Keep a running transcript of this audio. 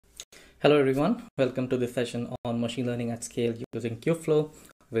Hello everyone, welcome to this session on machine learning at scale using KubeFlow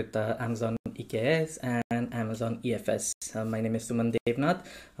with Amazon EKS and Amazon EFS. My name is Siman Debnath.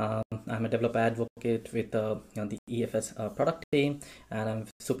 I'm a developer advocate with the EFS product team, and I'm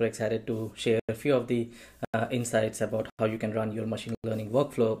super excited to share a few of the insights about how you can run your machine learning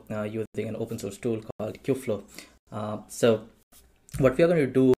workflow using an open source tool called KubeFlow. So what we are going to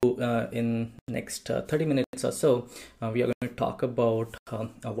do in next 30 minutes or so, we are going to talk about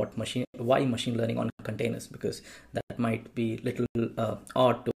why machine learning on containers, because that might be little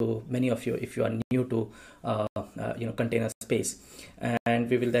odd to many of you if you are new to container space. And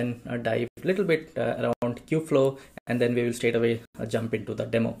we will then dive a little bit around Kubeflow, and then we will straight away jump into the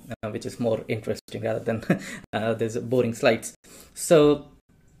demo, which is more interesting rather than there's boring slides. So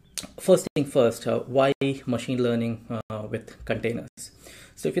first thing first, why machine learning with containers?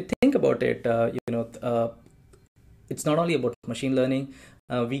 So if you think about it, it's not only about machine learning.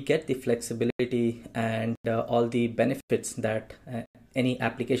 We get the flexibility and all the benefits that any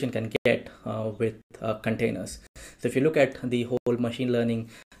application can get with containers. So if you look at the whole machine learning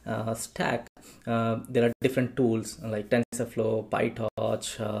stack, there are different tools like TensorFlow,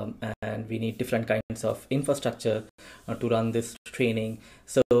 PyTorch, and we need different kinds of infrastructure to run this training.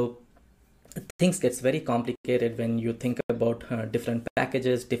 So things gets very complicated when you think about different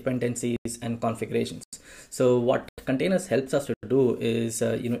packages, dependencies, and configurations. So what containers helps us to do is,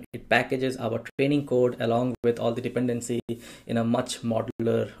 it packages our training code along with all the dependency in a much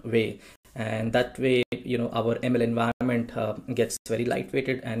modular way. And that way, our ML environment gets very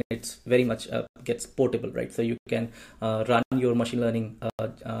lightweighted, and it's very much gets portable, right? So you can run your machine learning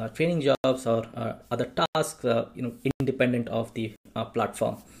training jobs or other tasks, independent of the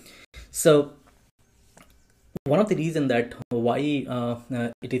platform. So one of the reasons that why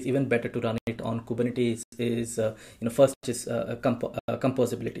it is even better to run it on Kubernetes is, first is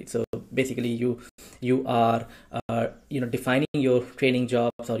composability. So basically, you are defining your training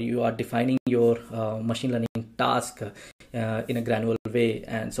jobs, or you are defining your machine learning task in a granular way,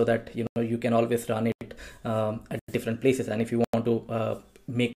 and so that you can always run it at different places. And if you want to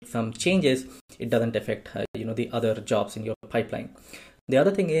make some changes, it doesn't affect the other jobs in your pipeline. The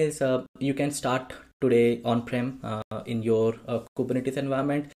other thing is, you can start today on-prem in your Kubernetes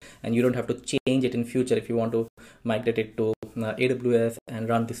environment, and you don't have to change it in future if you want to migrate it to AWS and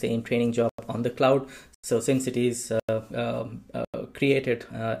run the same training job on the cloud. So since it is created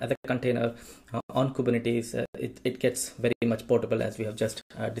as a container on Kubernetes, it gets very much portable, as we have just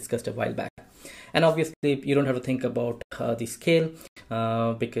discussed a while back. And obviously, you don't have to think about the scale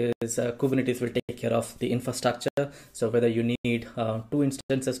because Kubernetes will take care of the infrastructure. So whether you need 2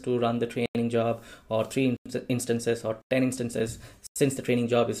 instances to run the training job, or 3 instances, or 10 instances, since the training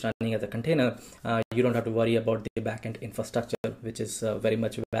job is running as a container, you don't have to worry about the backend infrastructure, which is very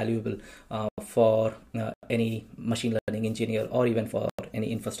much valuable for any machine learning engineer, or even for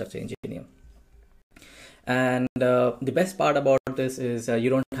any infrastructure engineer. And the best part about this is you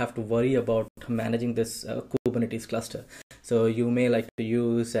don't have to worry about managing this Kubernetes cluster. So you may like to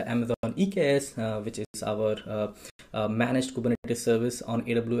use Amazon EKS, which is our managed Kubernetes service on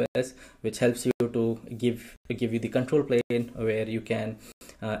AWS, which helps you to give you the control plane where you can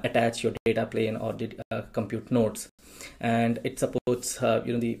attach your data plane or compute nodes. And it supports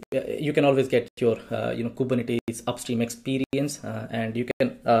you can always get your Kubernetes upstream experience, and you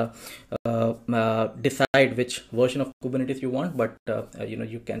can decide which version of Kubernetes you want, but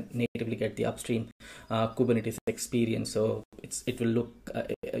you can natively get the upstream Kubernetes experience. So it will look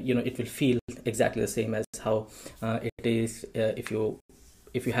it will feel exactly the same as how it is if you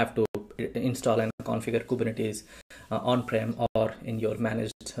have to install and configure Kubernetes on-prem or in your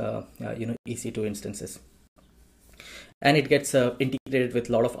managed EC2 instances. And it gets integrated with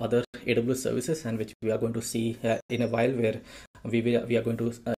a lot of other AWS services, and which we are going to see in a while, where we are going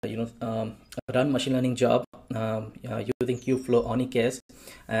to run machine learning job using Kubeflow on EKS,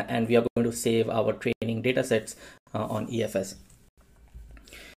 and we are going to save our training data sets on EFS.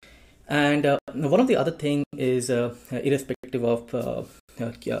 And one of the other thing is, irrespective of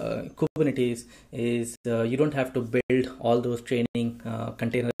Kubernetes, is you don't have to build all those training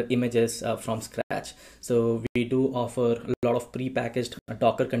container images from scratch. So we do offer a lot of pre-packaged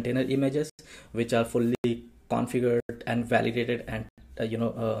Docker container images, which are fully configured and validated and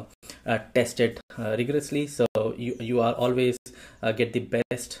tested rigorously. So you are always get the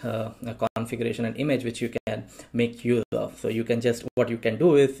best configuration and image which you can make use of. So you can just, what you can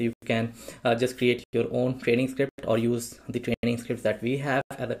do is you can just create your own training script or use the training scripts that we have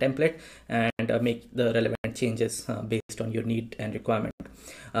as a template and make the relevant changes based on your need and requirement.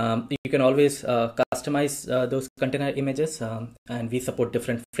 You can always customize those container images, and we support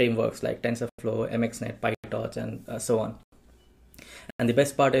different frameworks like TensorFlow, MXNet, PyTorch, and so on. And the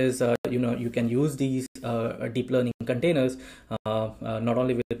best part is, you can use these deep learning containers not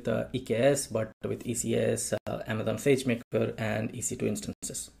only with EKS, but with ECS, Amazon SageMaker, and EC2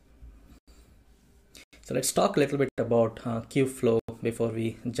 instances. So let's talk a little bit about KubeFlow before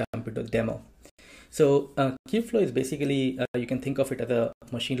we jump into the demo. So KubeFlow is basically, you can think of it as a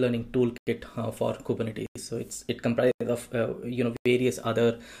machine learning toolkit for Kubernetes. So it comprises of various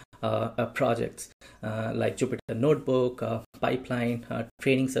other projects like Jupyter Notebook, pipeline,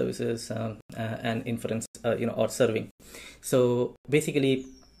 training services, and inference, or serving. So basically,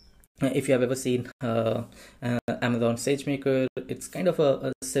 if you have ever seen Amazon SageMaker, it's kind of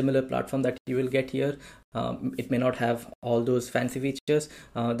a similar platform that you will get here. It may not have all those fancy features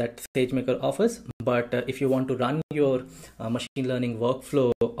that SageMaker offers, but if you want to run your machine learning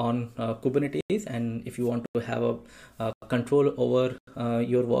workflow on Kubernetes, and if you want to have a control over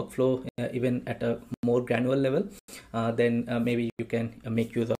your workflow even at a more granular level, then maybe you can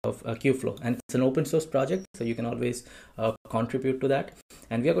make use of KubeFlow. And it's an open source project, so you can always contribute to that.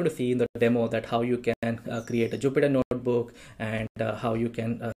 And we are going to see in the demo that how you can create a Jupyter Notebook and how you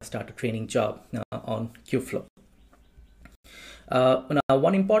can start a training job on KubeFlow. Now,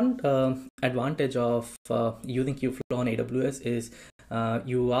 one important advantage of using KubeFlow on AWS is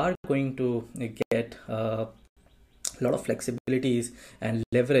you are going to get a lot of flexibilities and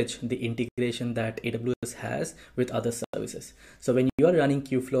leverage the integration that AWS has with other services. So when you are running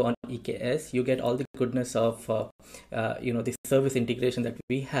KubeFlow on EKS, you get all the goodness of the service integration that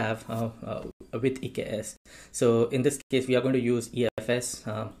we have with EKS. So in this case, we are going to use EFS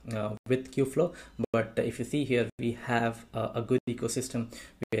with KubeFlow, but if you see here, we have a good ecosystem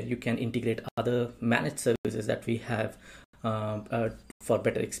where you can integrate other managed services that we have for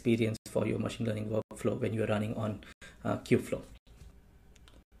better experience for your machine learning workflow when you are running on KubeFlow.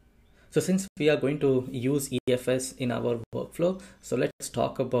 So since we are going to use EFS in our workflow, so let's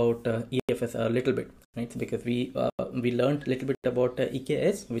talk about EFS a little bit, right? Because we learned a little bit about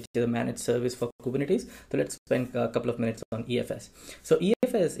EKS, which is a managed service for Kubernetes. So let's spend a couple of minutes on EFS. So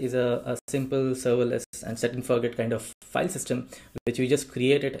EFS is a simple serverless and set and forget kind of file system, which you just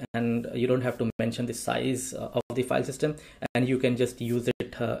create it, and you don't have to mention the size of the file system, and you can just use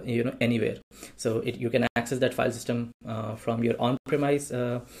it anywhere. So you can access that file system from your on-premise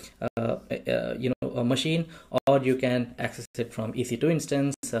a machine, or you can access it from EC2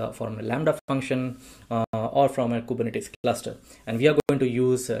 instance, from a Lambda function, or from a Kubernetes cluster. And we are going to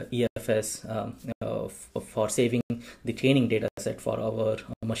use EFS for saving the training data set for our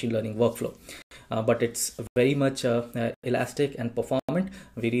machine learning workflow. But it's very much elastic and performant.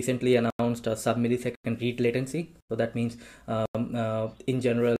 We recently announced a sub-millisecond read latency. So that means in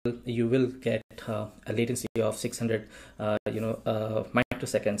general, you will get a latency of 600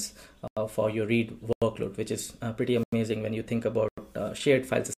 microseconds for your read workload, which is pretty amazing when you think about shared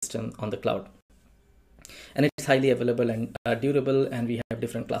file system on the cloud. And it's highly available and durable, and we have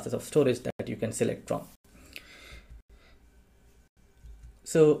different classes of storage that you can select from.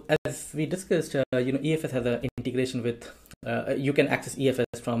 So as we discussed, EFS has an integration with, you can access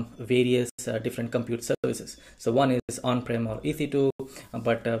EFS from various different compute services. So one is on-prem or EC2,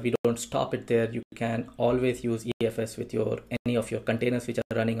 but we don't stop it there. You can always use EFS with any of your containers which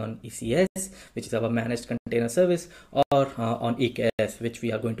are running on ECS, which is our managed container service, or on EKS, which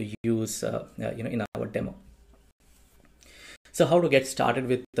we are going to use in our demo. So how to get started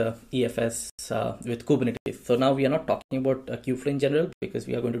with EFS with Kubernetes. So now we are not talking about KubeFlow in general, because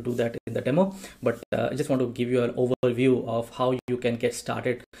we are going to do that in the demo, but I just want to give you an overview of how you can get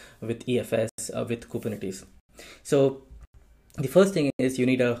started with EFS with Kubernetes. So the first thing is you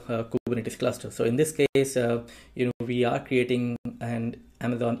need a Kubernetes cluster. So in this case, we are creating an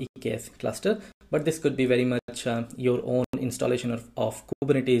Amazon EKS cluster, but this could be very much your own installation of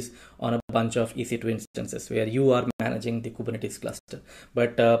Kubernetes on a bunch of EC2 instances where you are managing the Kubernetes cluster.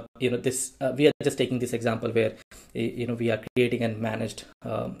 But we are just taking this example where we are creating and managed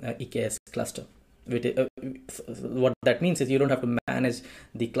EKS cluster. What that means is you don't have to manage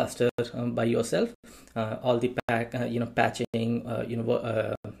the cluster by yourself. All the patching,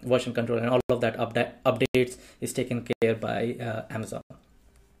 version control, and all of that updates is taken care by Amazon.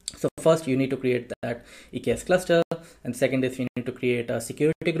 So first you need to create that EKS cluster, And second is we need to create a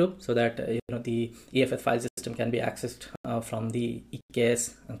security group so that the EFS file system can be accessed from the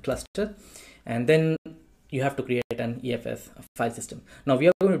EKS cluster. And then you have to create an EFS file system. Now we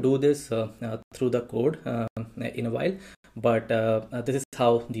are going to do this through the code in a while, but this is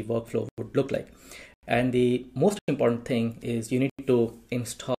how the workflow would look like. And the most important thing is you need to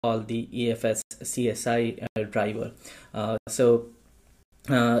install the EFS CSI driver.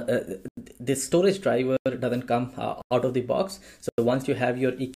 This storage driver doesn't come out of the box. So once you have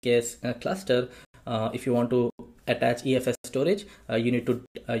your EKS cluster, if you want to attach EFS storage, you need to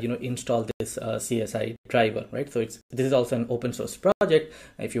install this CSI driver, right? So this is also an open source project.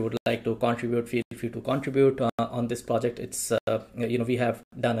 If you would like to contribute, feel free to contribute on this project. It's we have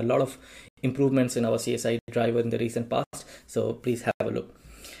done a lot of improvements in our CSI driver in the recent past, so please have a look.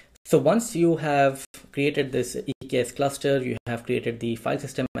 So once you have created this EKS cluster, you have created the file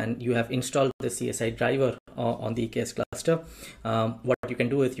system, and you have installed the CSI driver on the EKS cluster, what you can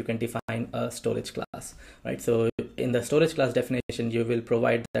do is you can define a storage class, right? So in the storage class definition, you will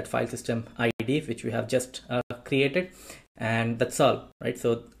provide that file system ID, which we have just created, and that's all, right?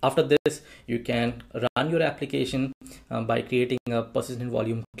 So after this, you can run your application by creating a persistent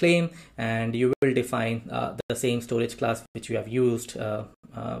volume claim, and you will define the same storage class which you have used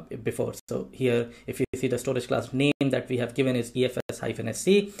before. So here, if you see the storage class name that we have given is EFS-SC,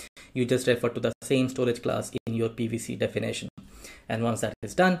 you just refer to the same storage class in your PVC definition. And once that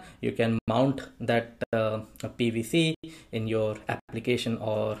is done, you can mount that PVC in your application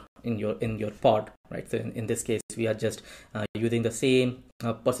or in your pod, right? So in this case, we are just using the same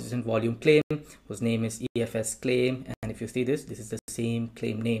persistent volume claim whose name is EFS claim. And if you see this is the same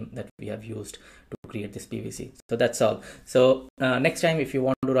claim name that we have used to create this PVC. So that's all. So next time, if you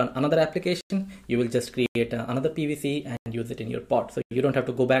want to run another application, you will just create another PVC and use it in your pod. So you don't have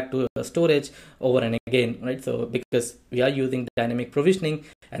to go back to storage over and again, right? So because we are using dynamic provisioning,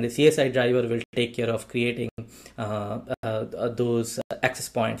 and the CSI driver will take care of creating those access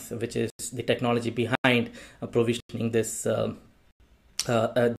points, which is the technology behind provisioning this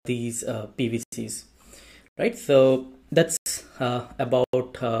these PVCs, right? So that's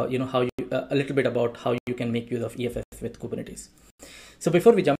about how you a little bit about how you can make use of EFS with Kubernetes. So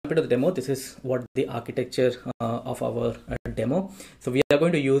before we jump into the demo, this is what the architecture of our demo. So we are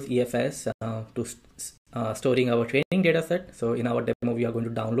going to use EFS to storing our training data set. So in our demo, we are going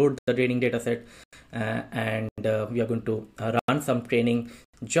to download the training data set and we are going to run some training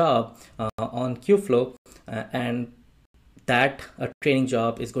job on KubeFlow, and that training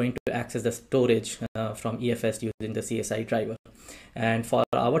job is going to access the storage from EFS using the CSI driver. And for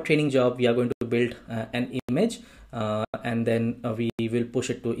our training job, we are going to build an image and then we will push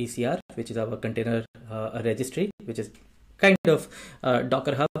it to ECR, which is our container registry, which is kind of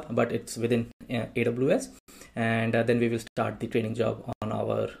Docker Hub, but it's within AWS. And then we will start the training job on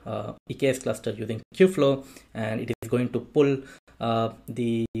our EKS cluster using KubeFlow, and it is going to pull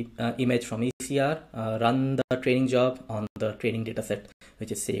the image from ECR, run the training job on the training dataset,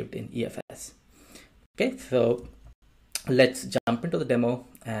 which is saved in EFS. Okay, so let's jump into the demo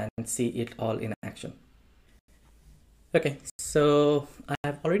and see it all in action. Okay, so I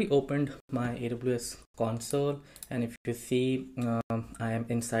have already opened my AWS console, and if you see, I am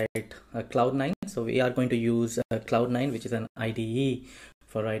inside Cloud9. So we are going to use Cloud9, which is an IDE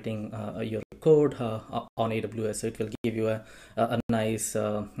for writing your code on AWS. So it will give you a nice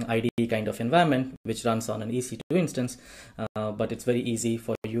IDE kind of environment which runs on an EC2 instance, but it's very easy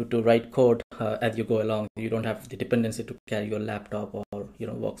for you to write code as you go along. You don't have the dependency to carry your laptop or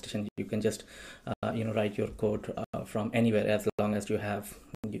workstation. You can just write your code from anywhere as long as you have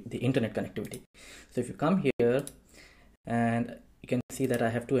the internet connectivity. So if you come here, and you can see that I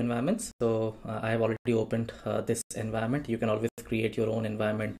have two environments. So I have already opened this environment. You can always create your own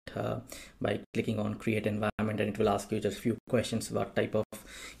environment by clicking on create environment, and it will ask you just a few questions: what type of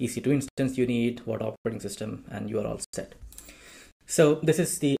EC2 instance you need, what operating system, and you are all set. So this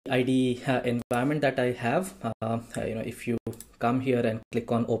is the IDE environment that I have. If you come here and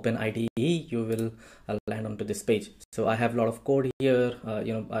click on Open IDE, you will land onto this page. So I have a lot of code here.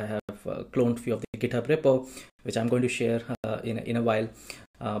 I have cloned few of the GitHub repo, which I'm going to share in a while.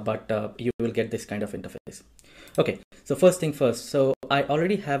 But you will get this kind of interface. Okay, so first thing first. So I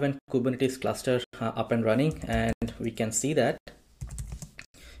already have a Kubernetes cluster up and running, and we can see that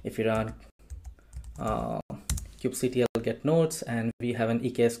if you run kubectl get nodes, and we have an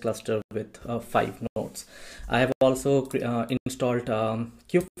EKS cluster with 5 nodes. I have also installed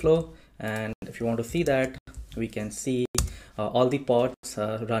KubeFlow, and if you want to see that, we can see all the pods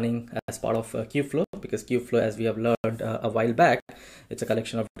running as part of KubeFlow, because KubeFlow, as we have learned a while back, it's a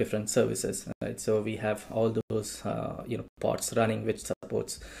collection of different services, right? So we have all those pods running, which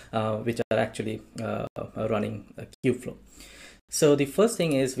supports which are actually running KubeFlow. So the first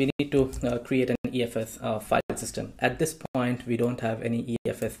thing is we need to create an EFS file system. At this point, we don't have any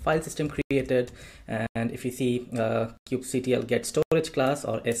EFS file system created. And if you see kubectl get storage class,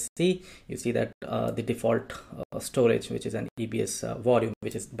 or SC, you see that the default storage, which is an EBS volume,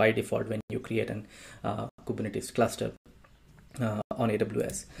 which is by default when you create an Kubernetes cluster on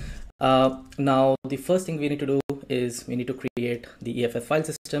AWS. Now, the first thing we need to do is we need to create the EFS file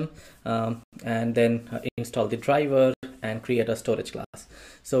system and then install the driver and create a storage class.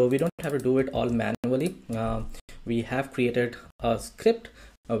 So we don't have to do it all manually. We have created a script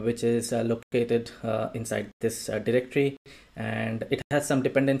which is located inside this directory, and it has some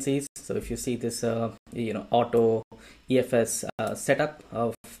dependencies. So if you see this auto EFS setup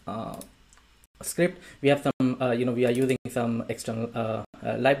of script, we have some we are using some external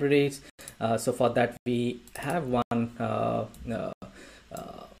libraries. So for that we have one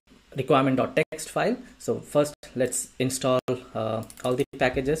requirement.txt file. So first let's install all the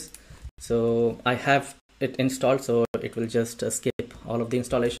packages. So I have it installed, so it will just skip all of the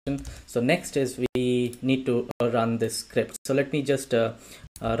installation. So next is we need to run this script. So let me just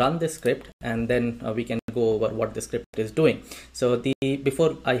run this script, and then we can go over what the script is doing. So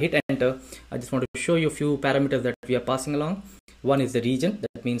before I hit enter, I just want to show you a few parameters that we are passing along. One is the region.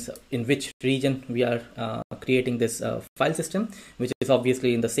 That means in which region we are creating this file system, which is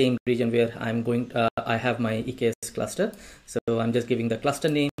obviously in the same region where I'm going. I have my EKS cluster. So I'm just giving the cluster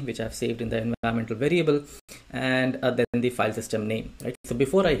name, which I've saved in the environmental variable, and then the file system name. Right. So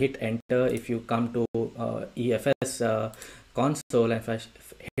before I hit enter, if you come to EFS console, and if I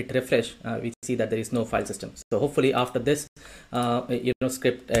hit refresh, we see that there is no file system. So hopefully after this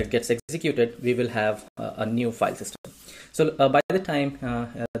script gets executed, we will have a new file system. So by the time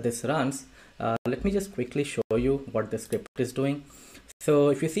this runs, let me just quickly show you what the script is doing. So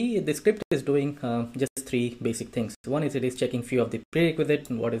if you see, the script is doing just three basic things. One is it is checking few of the prerequisites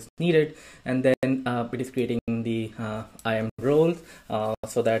and what is needed, and then it is creating the IAM role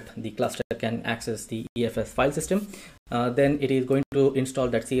so that the cluster can access the EFS file system. Then it is going to install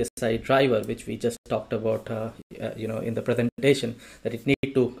that CSI driver, which we just talked about in the presentation, that it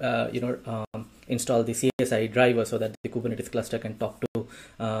need to install the CSI driver so that the Kubernetes cluster can talk to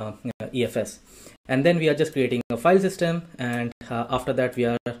EFS. And then we are just creating a file system, and after that we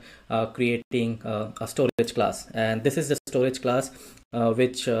are creating a storage class, and this is the storage class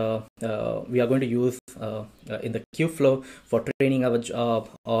which we are going to use in the KubeFlow for training our job,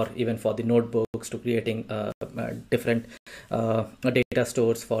 or even for the notebooks, to creating different data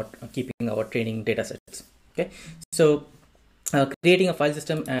stores for keeping our training data sets. Okay, so creating a file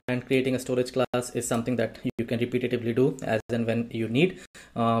system and creating a storage class is something that you can repetitively do as and when you need,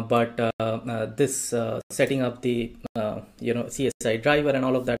 but this setting up the CSI driver and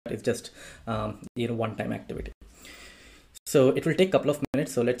all of that is just one-time activity. So it will take a couple of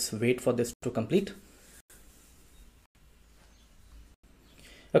minutes, so let's wait for this to complete.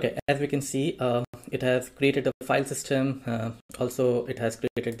 Okay, as we can see, it has created a file system. Also, it has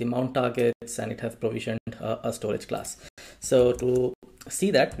created the mount targets, and it has provisioned a storage class. So to see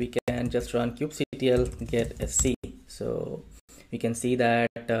that, we can just run kubectl get sc. So we can see that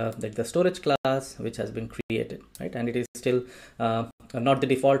that the storage class which has been created, right? And it is still not the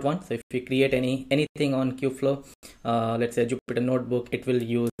default one. So if we create anything on KubeFlow, let's say Jupyter Notebook, it will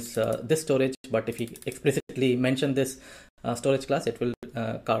use this storage. But if we explicitly mention this storage class, it will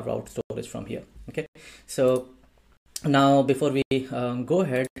carve out storage from here. Okay, so now before we go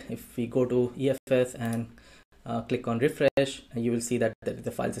ahead, if we go to EFS and click on refresh, you will see that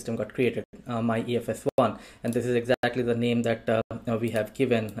the file system got created, my EFS1, and this is exactly the name that we have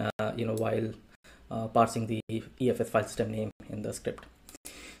given while parsing the EFS file system name in the script.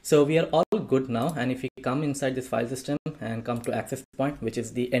 So we are all good now, and if we come inside this file system and come to access point, which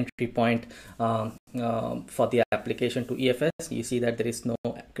is the entry point for the application to EFS, you see that there is no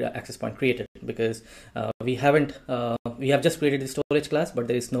access point created, because we have just created the storage class, but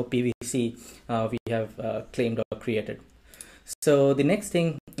there is no PVC we have claimed or created. So the next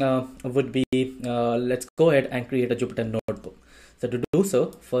thing would be, let's go ahead and create a Jupyter Notebook. So to do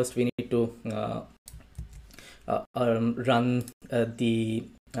so, first we need to run the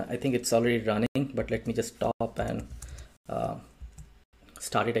I think it's already running, but let me just stop and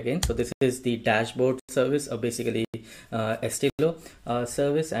start it again. So this is the dashboard service, or basically Estilo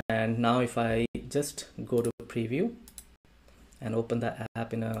service. And now if I just go to preview and open the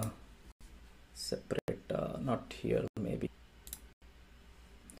app in a separate, not here maybe,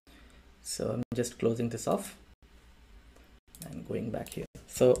 So I'm just closing this off and going back here.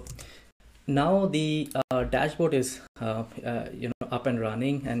 So now the dashboard is up and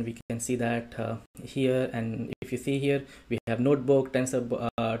running, and we can see that here. And if you see here, we have notebook,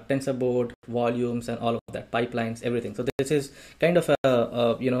 TensorBoard, volumes, and all of that, pipelines, everything. So this is kind of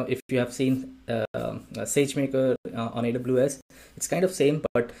if you have seen SageMaker on AWS, it's kind of same,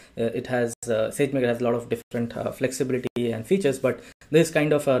 but it has SageMaker has a lot of different flexibility and features, but this is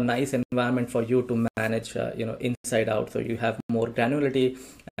kind of a nice environment for you to manage inside out. So you have more granularity,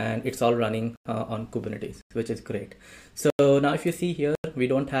 and it's all running on Kubernetes, which is great. So now if you see here, we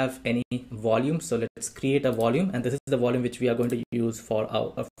don't have any volume. So let's create a volume, and this is the volume which we are going to use for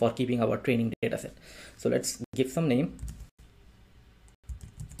keeping our training data set. So let's give some name,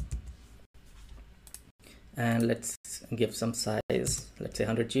 and let's give some size, let's say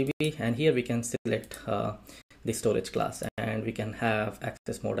 100 GB, and here we can select the storage class, and we can have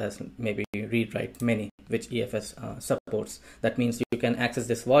access mode as maybe read write many, which EFS supports. That means you can access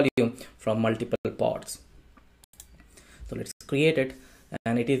this volume from multiple pods. So let's create it,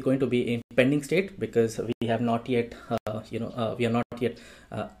 and it is going to be in pending state because we have not yet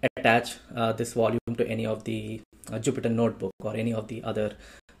attached this volume to any of the Jupyter notebook or any of the other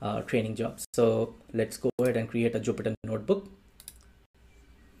training jobs. So let's go ahead and create a Jupyter notebook.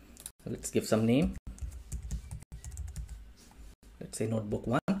 Let's give some name. Let's say notebook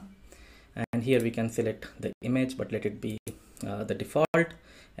 1, and here we can select the image, but let it be the default,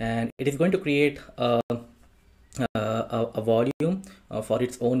 and it is going to create a volume for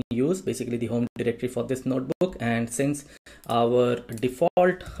its own use, basically the home directory for this notebook. And since our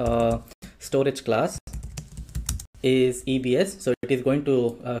default storage class is EBS, so it is going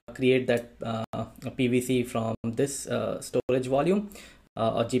to create that PVC from this storage volume,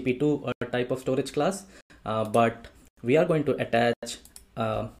 or GP2 type of storage class, but we are going to attach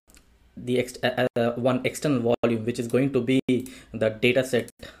one external volume, which is going to be the dataset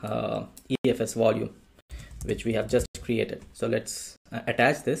EFS volume, which we have just created. So let's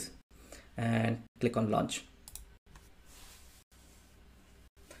attach this and click on launch.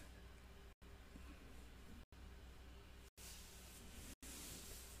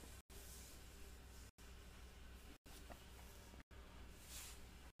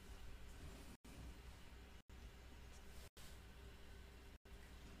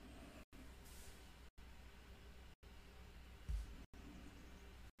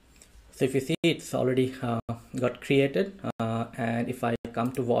 So if you see, it's already got created, and if I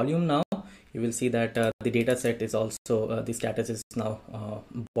come to volume now, you will see that the data set is also, the status is now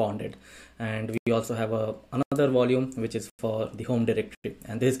bonded, and we also have another volume which is for the home directory,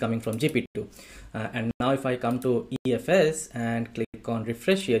 and this is coming from GP2. And now if I come to EFS and click on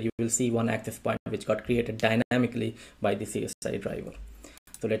refresh here, you will see one access point which got created dynamically by the CSI driver.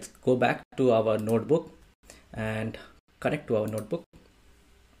 So let's go back to our notebook and connect to our notebook.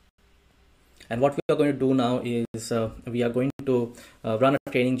 And what we are going to do now is we are going to run a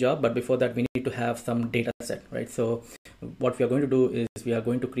training job, but before that we need to have some data set, right? So what we are going to do is we are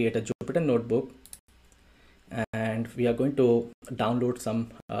going to create a Jupyter notebook, and we are going to download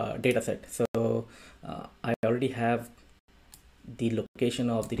some data set. So I already have the location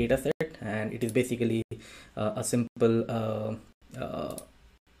of the data set, and it is basically a simple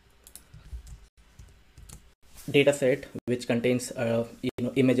data set which contains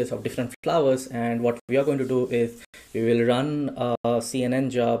images of different flowers. And what we are going to do is we will run a CNN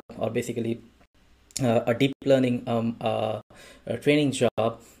job, or basically a deep learning training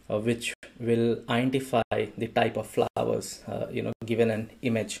job, which will identify the type of flowers given an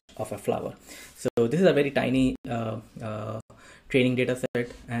image of a flower. So this is a very tiny training data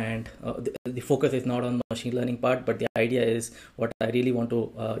set, and the focus is not on machine learning part, but the idea is, what I really want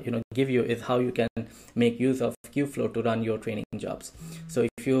to give you is how you can make use of KubeFlow to run your training jobs. So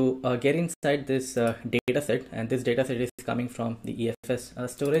if you get inside this data set, and this data set is coming from the EFS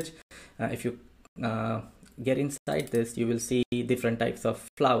storage, if you get inside this, you will see different types of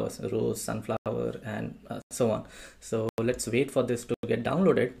flowers, rose, sunflower, and so on. So let's wait for this to get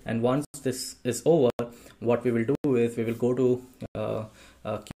downloaded, and once this is over, what we will do is we will go to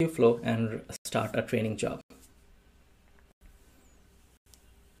KubeFlow and start a training job.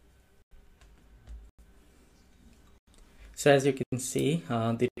 So as you can see,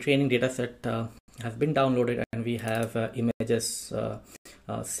 the training data set has been downloaded, and we have images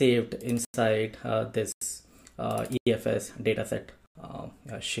saved inside this EFS dataset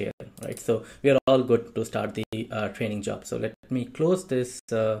share, right? So we are all good to start the training job. So let me close this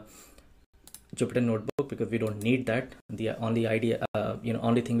Jupyter notebook because we don't need that. The only idea,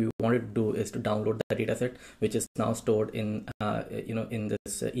 only thing we wanted to do is to download the dataset, which is now stored in, in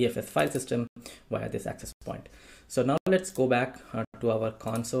this EFS file system via this access point. So now let's go back to our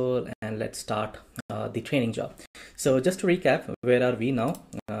console and let's start the training job. So just to recap, where are we now?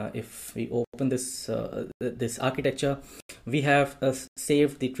 If we open this this architecture, we have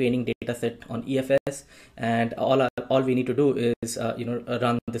saved the training dataset on EFS, and all we need to do is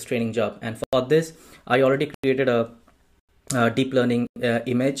run this training job. And for this, I already created a deep learning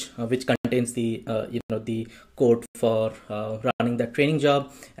image which contains the the code for running that training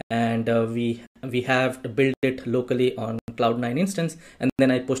job, and we have built it locally on Cloud9 instance, and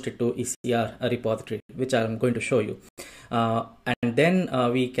then I pushed it to ECR repository, which I'm going to show you, and then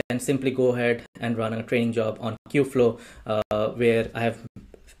we can simply go ahead and run a training job on KubeFlow, where I have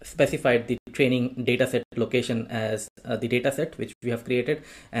specified the training dataset location as the dataset which we have created,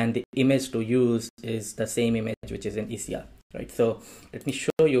 and the image to use is the same image which is in ECR, right? So let me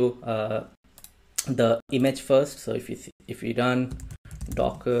show you the image first. So if we run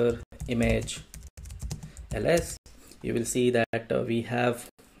docker image ls, you will see that we have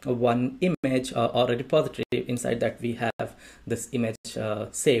one image or a repository. Inside that we have this image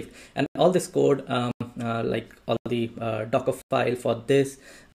saved, and all this code, like all the Docker file for this,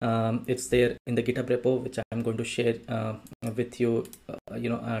 it's there in the GitHub repo, which I'm going to share with you,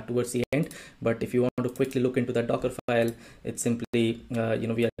 towards the end. But if you want to quickly look into the Docker file, it's simply,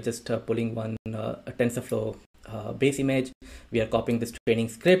 we are just pulling one TensorFlow base image. We are copying this training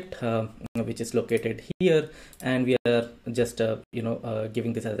script, which is located here, and we are just,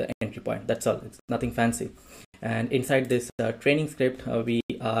 giving this as an entry point. That's all. It's nothing fancy. And inside this training script, we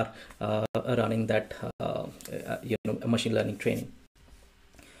are running that, machine learning training.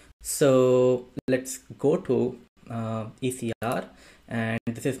 So let's go to ECR, and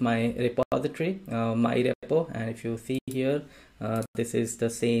this is my repository, my repo. And if you see here, this is the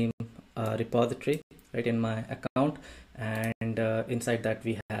same repository right in my account, and inside that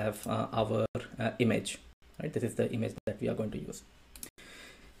we have our image, right? This is the image that we are going to use.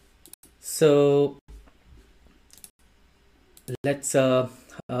 So let's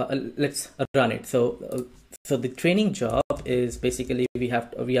run it. So the training job is basically we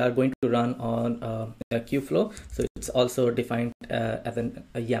are going to run on KubeFlow. So it's also defined as a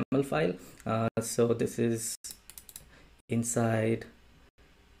YAML file. So this is inside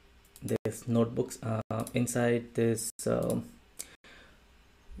this notebooks, inside this 1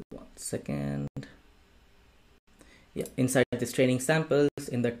 second. Yeah, inside this training samples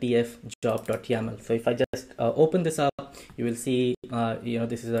in the tf job.yaml. So if I just open this up, you will see,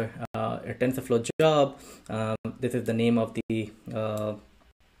 this is a TensorFlow job. This is the name of the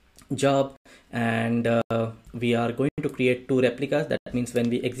job, and we are going to create 2 replicas. That means when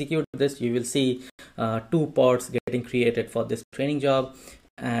we execute this, you will see 2 pods getting created for this training job.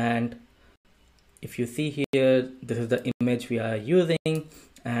 And if you see here, this is the image we are using.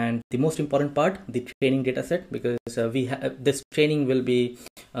 And the most important part, the training dataset, because we have this training will be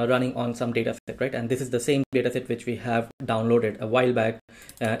running on some dataset, right? And this is the same dataset which we have downloaded a while back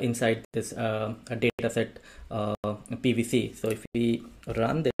inside this dataset PVC. So if we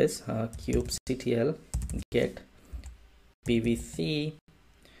run this kubectl get PVC,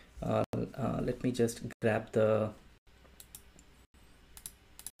 let me just grab the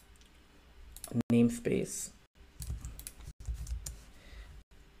namespace.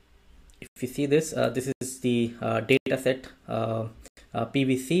 If you see this, this is the dataset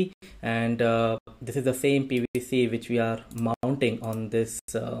PVC, and this is the same PVC which we are mounting on this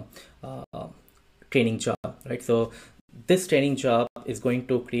training job, right? So this training job is going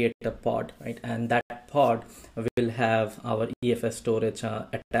to create a pod, right? And that pod will have our EFS storage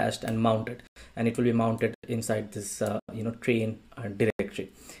attached and mounted, and it will be mounted inside this train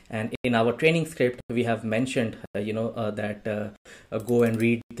directory. And in our training script, we have mentioned that go and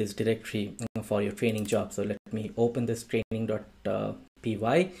read this directory for your training job. So let me open this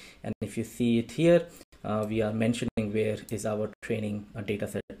training.py, and if you see it here, we are mentioning where is our training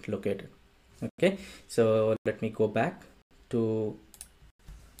dataset located. Okay, so let me go back to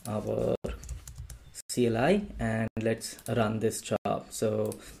our CLI and let's run this job.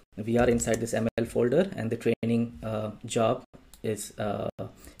 So we are inside this ML folder, and the training job is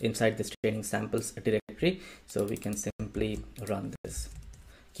inside this training samples directory. So we can simply run this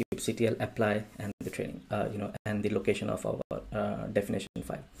kubectl apply and the training, and the location of our definition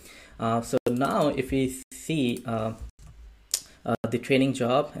file. So now if we see the training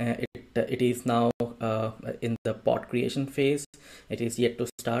job, it is now in the pod creation phase. It is yet to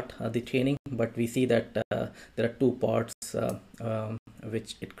start the training, but we see that there are 2 pods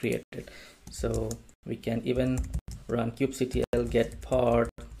which it created. So we can even run kubectl get pod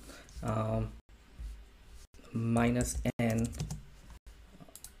 -n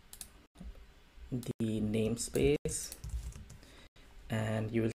the namespace, and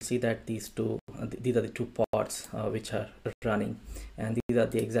you will see that these are the two pods which are running, and these are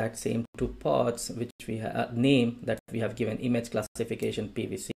the exact same two pods which we have name that we have given image classification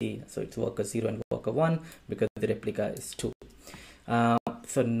PVC. So it's worker 0 and worker 1 because the replica is 2.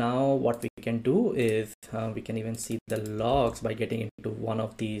 So now what we can do is we can even see the logs by getting into one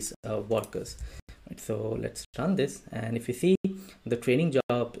of these workers. So let's run this, and if you see, the training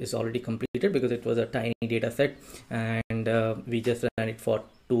job is already completed because it was a tiny data set, and we just ran it for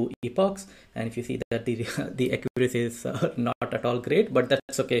 2 epochs, and if you see that the accuracy is not at all great, but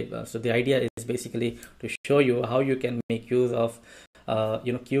that's okay. So the idea is basically to show you how you can make use of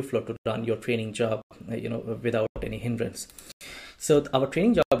KubeFlow to run your training job without any hindrance. So our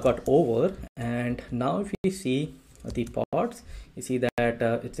training job got over, and now if you see the pods, you see that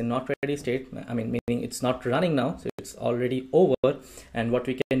it's in not ready state. I mean, meaning it's not running now, so it's already over. And what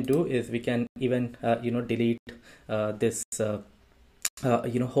we can do is we can even delete this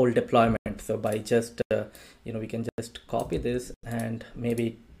whole deployment. So by just we can just copy this, and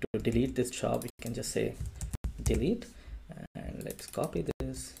maybe to delete this job we can just say delete, and let's copy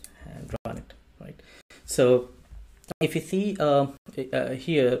this and run it, right? So if you see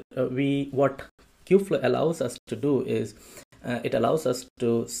here, what KubeFlow allows us to do is it allows us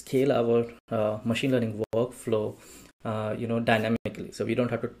to scale our machine learning workflow dynamically. So we don't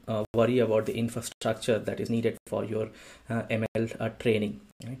have to worry about the infrastructure that is needed for your ML training,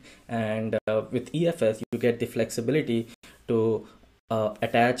 right? And with EFS you get the flexibility to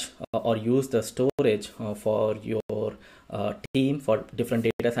attach or use the storage for your team, for different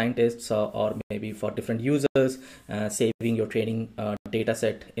data scientists or maybe for different users, saving your training data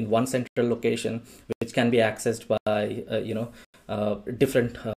set in one central location, which can be accessed by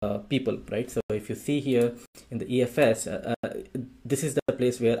different people, right? So if you see here in the EFS, this is the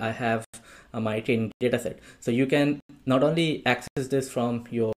place where I have my training data set. So you can not only access this from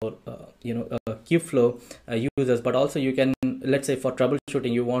your KubeFlow users, but also you can, let's say for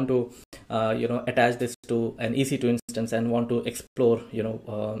troubleshooting, you want to attach this to an EC2 instance and want to explore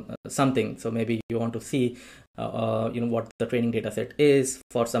something. So maybe you want to see what the training data set is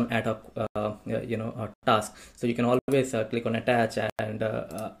for some ad hoc task. So you can always click on attach and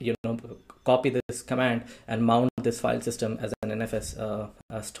copy this command and mount this file system as an NFS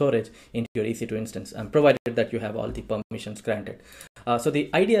storage into your EC2 instance, and provided that you have all the permissions granted. So the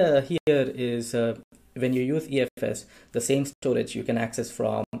idea here is when you use EFS, the same storage you can access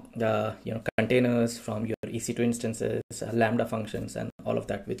from containers, from your EC2 instances, Lambda functions, and all of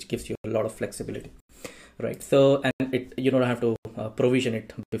that, which gives you a lot of flexibility, right? So, and you don't have to provision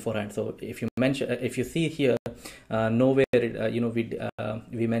it beforehand. So if you see here, nowhere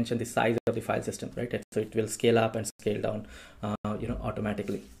we mention the size of the file system, right? So it will scale up and scale down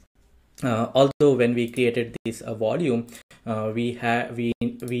automatically. Although when we created this volume, we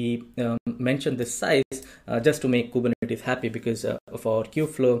mentioned this size just to make Kubernetes happy, because for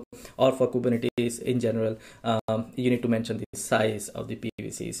KubeFlow or for Kubernetes in general, you need to mention the size of the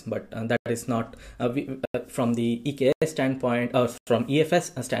PVCs, but that is not from the EKS standpoint or from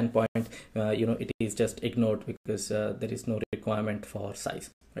EFS standpoint. It is just ignored because there is no requirement for size,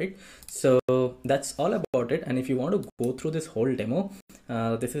 right? So that's all about it. And if you want to go through this whole demo,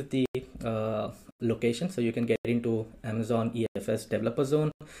 this is the location. So you can get into Amazon EFS developer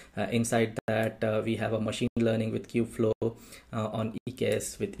zone. Inside that we have a machine learning with KubeFlow on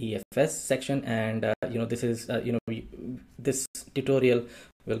EKS with EFS section, and this is this tutorial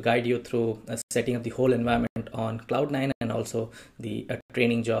will guide you through setting up the whole environment on Cloud9, and also the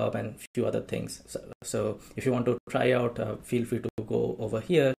training job and few other things. So if you want to try out, feel free to go over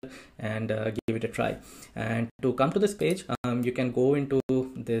here and give it a try. And to come to this page, you can go into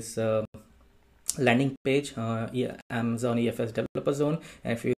this landing page, Amazon EFS developer zone,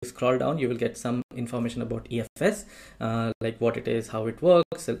 and if you scroll down, you will get some information about EFS, like what it is, how it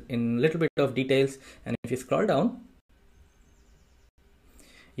works, in a little bit of details. And if you scroll down,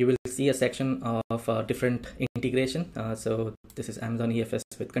 you will see a section of different integration. So this is Amazon EFS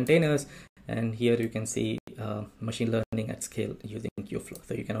with containers, and here you can see machine learning at scale using KubeFlow.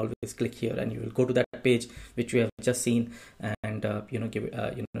 So you can always click here and you will go to that page which you have just seen, and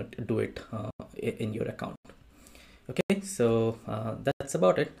do it in your account. Okay, so that's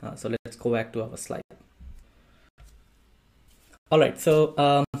about it. So let's go back to our slide. All right, so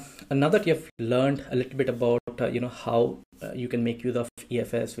now that you have learned a little bit about how you can make use of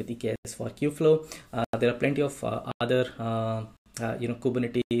EFS with EKS for KubeFlow, there are plenty of other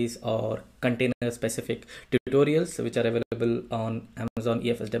Kubernetes or container specific tutorials, which are available on Amazon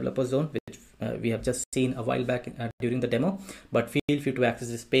EFS Developer Zone, which we have just seen a while back during the demo. But feel free to access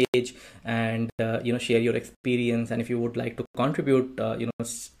this page and share your experience. And if you would like to contribute,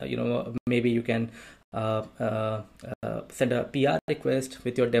 maybe you can send a PR request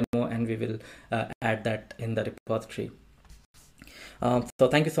with your demo, and we will add that in the repository. So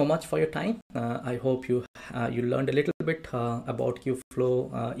thank you so much for your time. I hope you learned a little bit about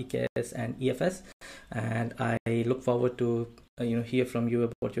KubeFlow, EKS, and EFS, and I look forward to hear from you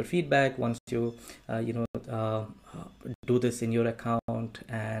about your feedback once you do this in your account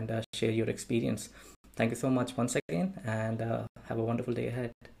and share your experience. Thank you so much once again, and have a wonderful day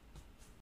ahead.